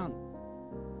out of town.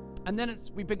 And then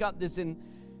we pick up this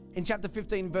in chapter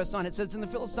 15, verse 9, it says, and the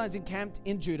Philistines encamped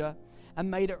in Judah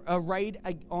and made a raid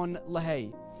on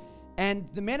Lehi. And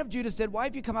the men of Judah said, why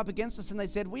have you come up against us? And they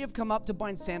said, we have come up to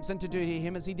bind Samson to do to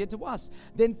him as he did to us.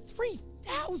 Then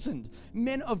 3,000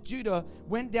 men of Judah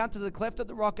went down to the cleft of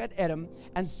the rock at Edom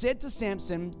and said to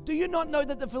Samson, do you not know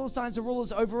that the Philistines are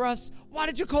rulers over us? Why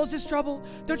did you cause this trouble?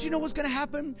 Don't you know what's going to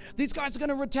happen? These guys are going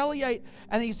to retaliate.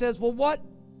 And he says, well,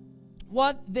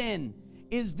 what then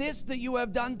is this that you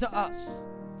have done to us?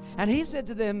 And he said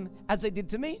to them, as they did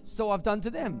to me, so I've done to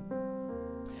them.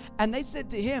 And they said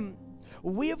to him,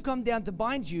 we have come down to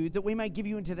bind you that we may give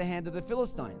you into the hand of the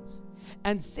Philistines.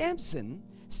 And Samson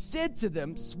said to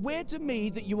them, swear to me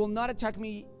that you will not attack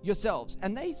me yourselves.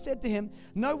 And they said to him,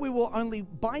 no, we will only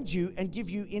bind you and give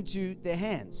you into their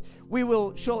hands. We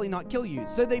will surely not kill you.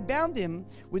 So they bound him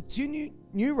with two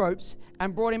new ropes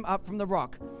and brought him up from the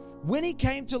rock. When he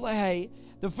came to Lehi,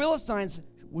 the Philistines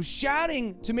was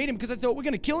shouting to meet him because they thought, we're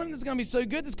going to kill him. This is going to be so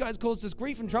good. This guy's caused us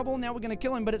grief and trouble. Now we're going to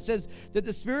kill him. But it says that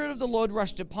the Spirit of the Lord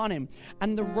rushed upon him,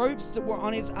 and the ropes that were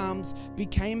on his arms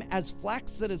became as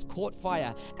flax that has caught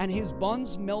fire, and his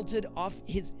bonds melted off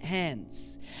his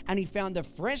hands. And he found a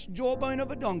fresh jawbone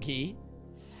of a donkey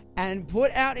and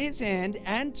put out his hand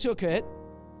and took it,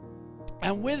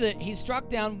 and with it he struck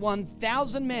down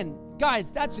 1,000 men.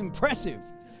 Guys, that's impressive.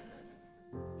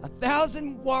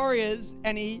 1,000 warriors,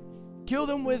 and he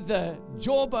killed him with the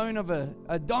jawbone of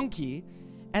a donkey.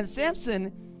 And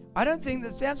Samson, I don't think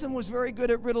that Samson was very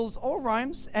good at riddles or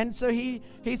rhymes. And so he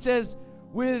says,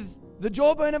 with the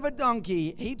jawbone of a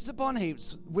donkey, heaps upon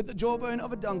heaps, with the jawbone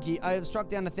of a donkey, I have struck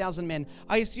down 1,000 men.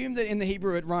 I assume that in the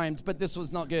Hebrew it rhymed, but this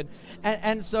was not good.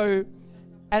 And so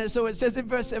it says in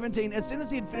verse 17, as soon as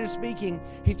he had finished speaking,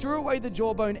 he threw away the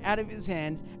jawbone out of his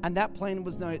hand, and that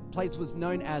place was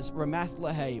known as Ramath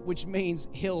Lehi, which means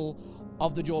hill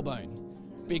of the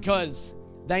jawbone, because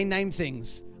they name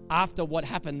things after what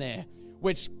happened there,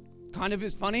 which kind of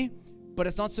is funny But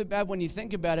it's not so bad when you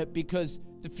think about it, because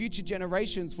the future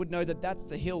generations would know that that's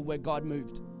the hill where God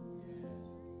moved.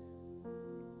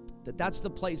 That's the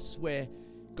place where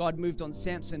God moved on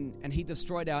Samson and he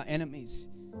destroyed our enemies.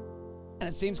 And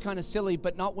it seems kind of silly,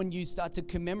 but not when you start to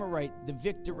commemorate the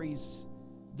victories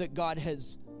that God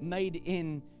has made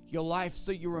in your life.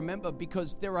 So you remember,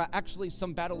 because there are actually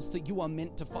some battles that you are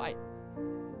meant to fight.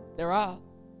 There are.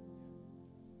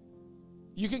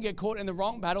 You can get caught in the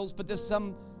wrong battles, but there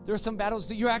are some battles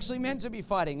that you're actually meant to be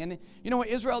fighting. And you know what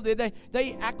Israel did?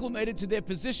 They acclimated to their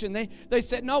position. They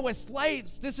said, no, we're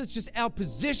slaves. This is just our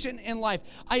position in life.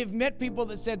 I have met people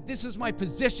that said, this is my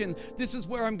position. This is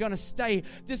where I'm going to stay.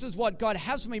 This is what God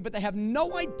has for me. But they have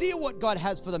no idea what God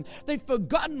has for them. They've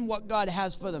forgotten what God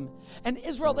has for them. And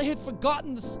Israel, they had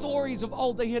forgotten the stories of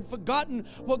old. They had forgotten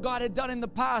what God had done in the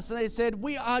past. And they said,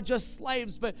 we are just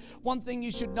slaves. But one thing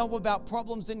you should know about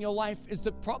problems in your life is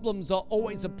that problems are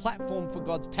always a platform for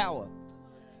God's power.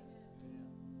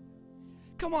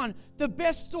 Come on, the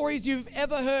best stories you've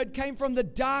ever heard came from the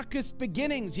darkest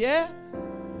beginnings, yeah?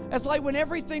 It's like when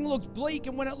everything looked bleak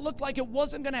and when it looked like it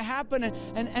wasn't going to happen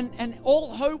and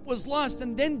all hope was lost,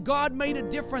 and then God made a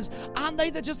difference. Aren't they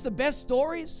just the best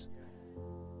stories?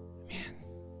 Man,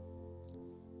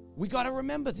 we got to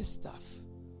remember this stuff.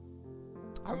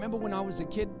 I remember when I was a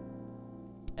kid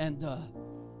and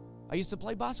I used to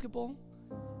play basketball,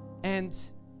 and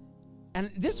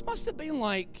this must have been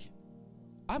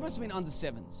I must have been under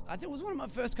sevens. I think it was one of my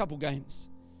first couple games.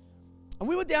 And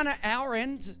we were down at our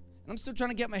end, and I'm still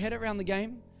trying to get my head around the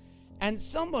game. And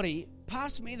somebody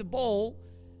passed me the ball,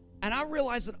 and I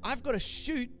realized that I've got to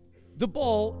shoot the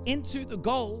ball into the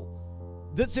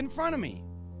goal that's in front of me.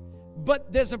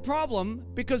 But there's a problem,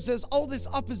 because there's all this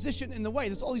opposition in the way.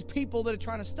 There's all these people that are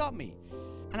trying to stop me.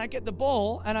 And I get the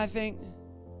ball, and I think,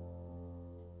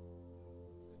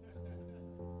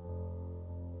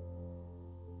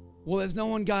 well, there's no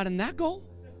one guarding that goal.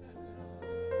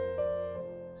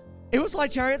 It was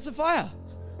like Chariots of Fire.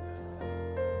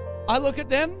 I look at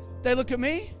them, they look at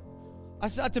me, I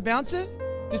start to bounce it.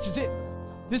 This is it.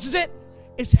 This is it.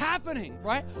 It's happening,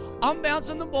 right? I'm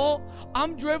bouncing the ball,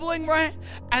 I'm dribbling, right?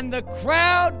 And the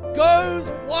crowd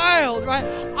goes wild, right?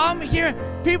 I'm hearing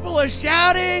people are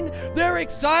shouting, they're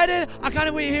excited. I can't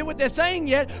even hear what they're saying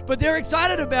yet, but they're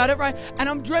excited about it, right? And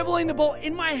I'm dribbling the ball.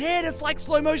 In my head, it's like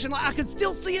slow motion. Like I can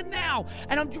still see it now.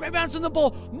 And I'm bouncing the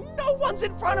ball. No one's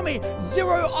in front of me.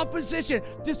 Zero opposition.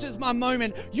 This is my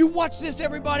moment. You watch this,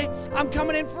 everybody. I'm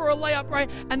coming in for a layup,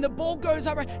 right? And the ball goes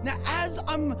up, right? Now, as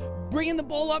I'm bringing the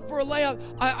ball up for a layup,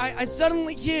 I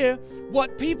suddenly hear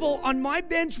what people on my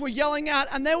bench were yelling out,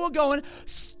 and they were going,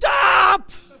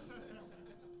 "Stop!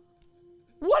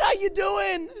 What are you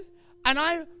doing?"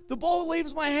 And the ball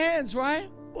leaves my hands, right?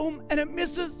 Boom, and it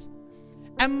misses.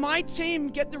 And my team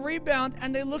get the rebound,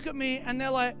 and they look at me, and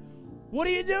they're like, "What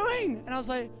are you doing?" And I was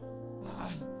like,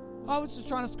 "I was just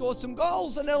trying to score some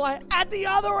goals." And they're like, "At the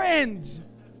other end,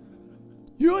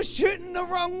 you were shooting the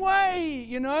wrong way,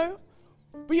 you know?"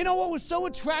 But you know what was so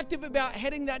attractive about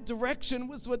heading that direction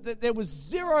was that there was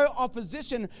zero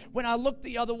opposition when I looked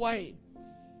the other way.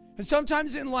 And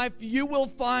sometimes in life, you will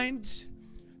find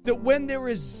that when there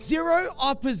is zero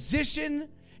opposition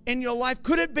in your life,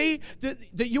 could it be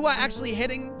that you are actually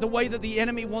heading the way that the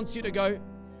enemy wants you to go?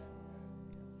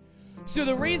 So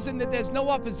the reason that there's no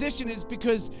opposition is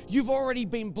because you've already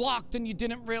been blocked and you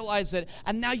didn't realize it.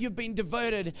 And now you've been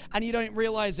diverted and you don't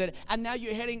realize it. And now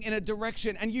you're heading in a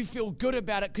direction and you feel good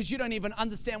about it because you don't even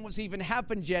understand what's even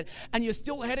happened yet. And you're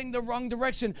still heading the wrong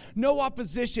direction. No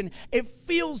opposition. It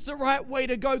feels the right way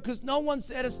to go because no one's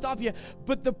there to stop you.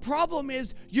 But the problem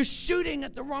is you're shooting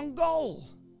at the wrong goal.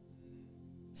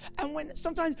 And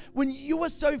sometimes when you are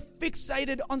so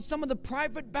fixated on some of the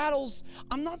private battles,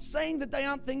 I'm not saying that they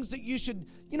aren't things that you should,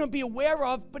 be aware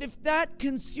of, but if that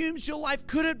consumes your life,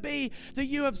 could it be that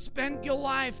you have spent your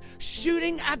life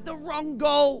shooting at the wrong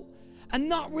goal and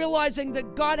not realizing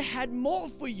that God had more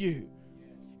for you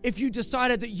if you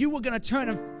decided that you were going to turn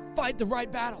and fight the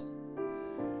right battle?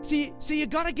 See, you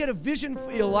got to get a vision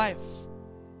for your life.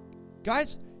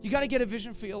 Guys, you got to get a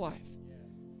vision for your life.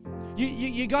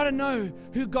 You got to know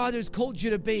who God has called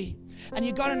you to be. And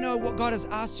you got to know what God has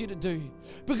asked you to do.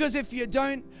 Because if you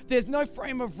don't, there's no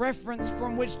frame of reference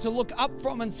from which to look up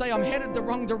from and say, I'm headed the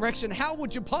wrong direction. How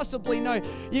would you possibly know?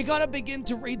 You got to begin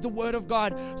to read the Word of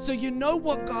God so you know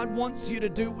what God wants you to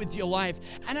do with your life.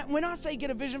 And when I say get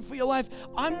a vision for your life,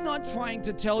 I'm not trying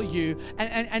to tell you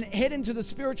and head into the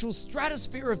spiritual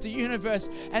stratosphere of the universe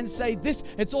and say,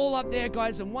 it's all up there,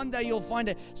 guys, and one day you'll find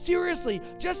it. Seriously,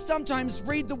 just sometimes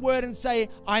read the Word and say,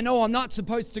 I know I'm not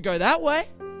supposed to go that way.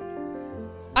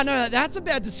 I know that that's a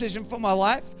bad decision for my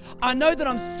life. I know that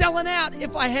I'm selling out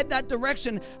if I head that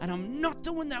direction, and I'm not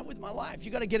doing that with my life.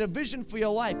 You got to get a vision for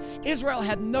your life. Israel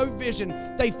had no vision.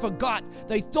 They forgot.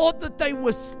 They thought that they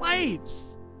were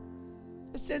slaves.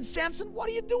 They said, Samson, what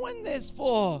are you doing this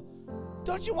for?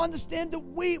 Don't you understand that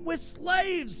we're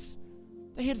slaves?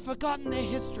 They had forgotten their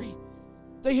history.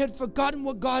 They had forgotten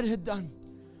what God had done.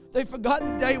 They forgot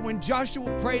the day when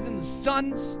Joshua prayed and the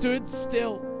sun stood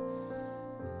still.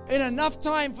 In enough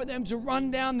time for them to run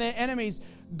down their enemies,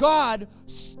 God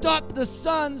stopped the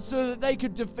sun so that they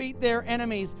could defeat their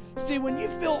enemies. See, when you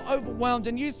feel overwhelmed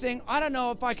and you think, I don't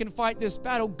know if I can fight this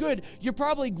battle, good, you're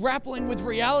probably grappling with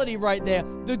reality right there.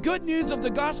 The good news of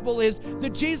the gospel is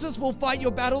that Jesus will fight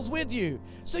your battles with you.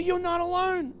 So you're not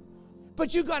alone.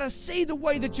 But you got to see the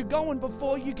way that you're going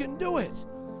before you can do it.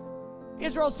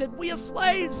 Israel said, we are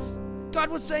slaves. God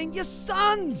was saying, you're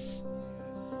sons.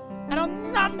 And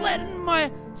I'm not letting my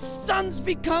sons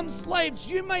become slaves.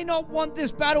 You may not want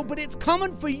this battle, but it's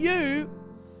coming for you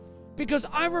because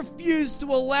I refuse to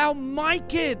allow my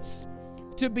kids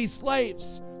to be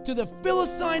slaves to the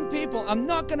Philistine people. I'm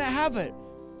not going to have it.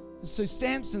 And so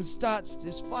Samson starts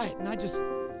this fight. And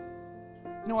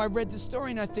I read this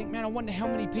story and I think, man, I wonder how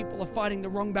many people are fighting the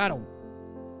wrong battle.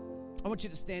 I want you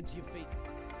to stand to your feet.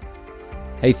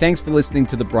 Hey, thanks for listening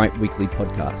to the Bright Weekly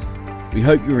podcast. We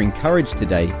hope you were encouraged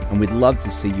today, and we'd love to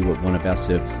see you at one of our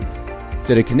services.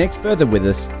 So to connect further with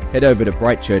us, head over to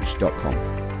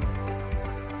brightchurch.com.